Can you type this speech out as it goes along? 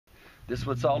This is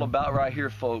what it's all about right here,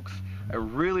 folks. A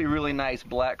really nice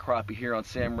black crappie here on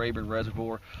Sam Rayburn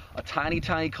Reservoir. A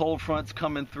tiny cold front's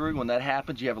coming through. When that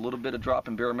happens, you have a little bit of drop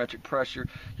in barometric pressure.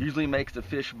 Usually makes the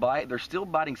fish bite. They're still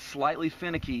biting slightly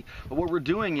finicky, but what we're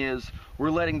doing is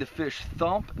we're letting the fish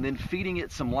thump and then feeding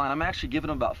it some line. I'm actually giving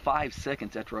them about 5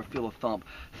 seconds after I feel a thump,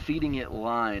 feeding it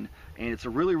line. And it's a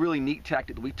really neat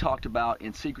tactic that we talked about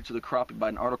in Secrets of the Crappie by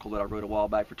an article that I wrote a while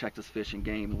back for Texas Fish and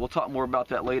Game. We'll talk more about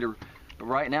that later, but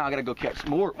right now I gotta go catch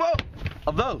some more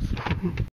of those.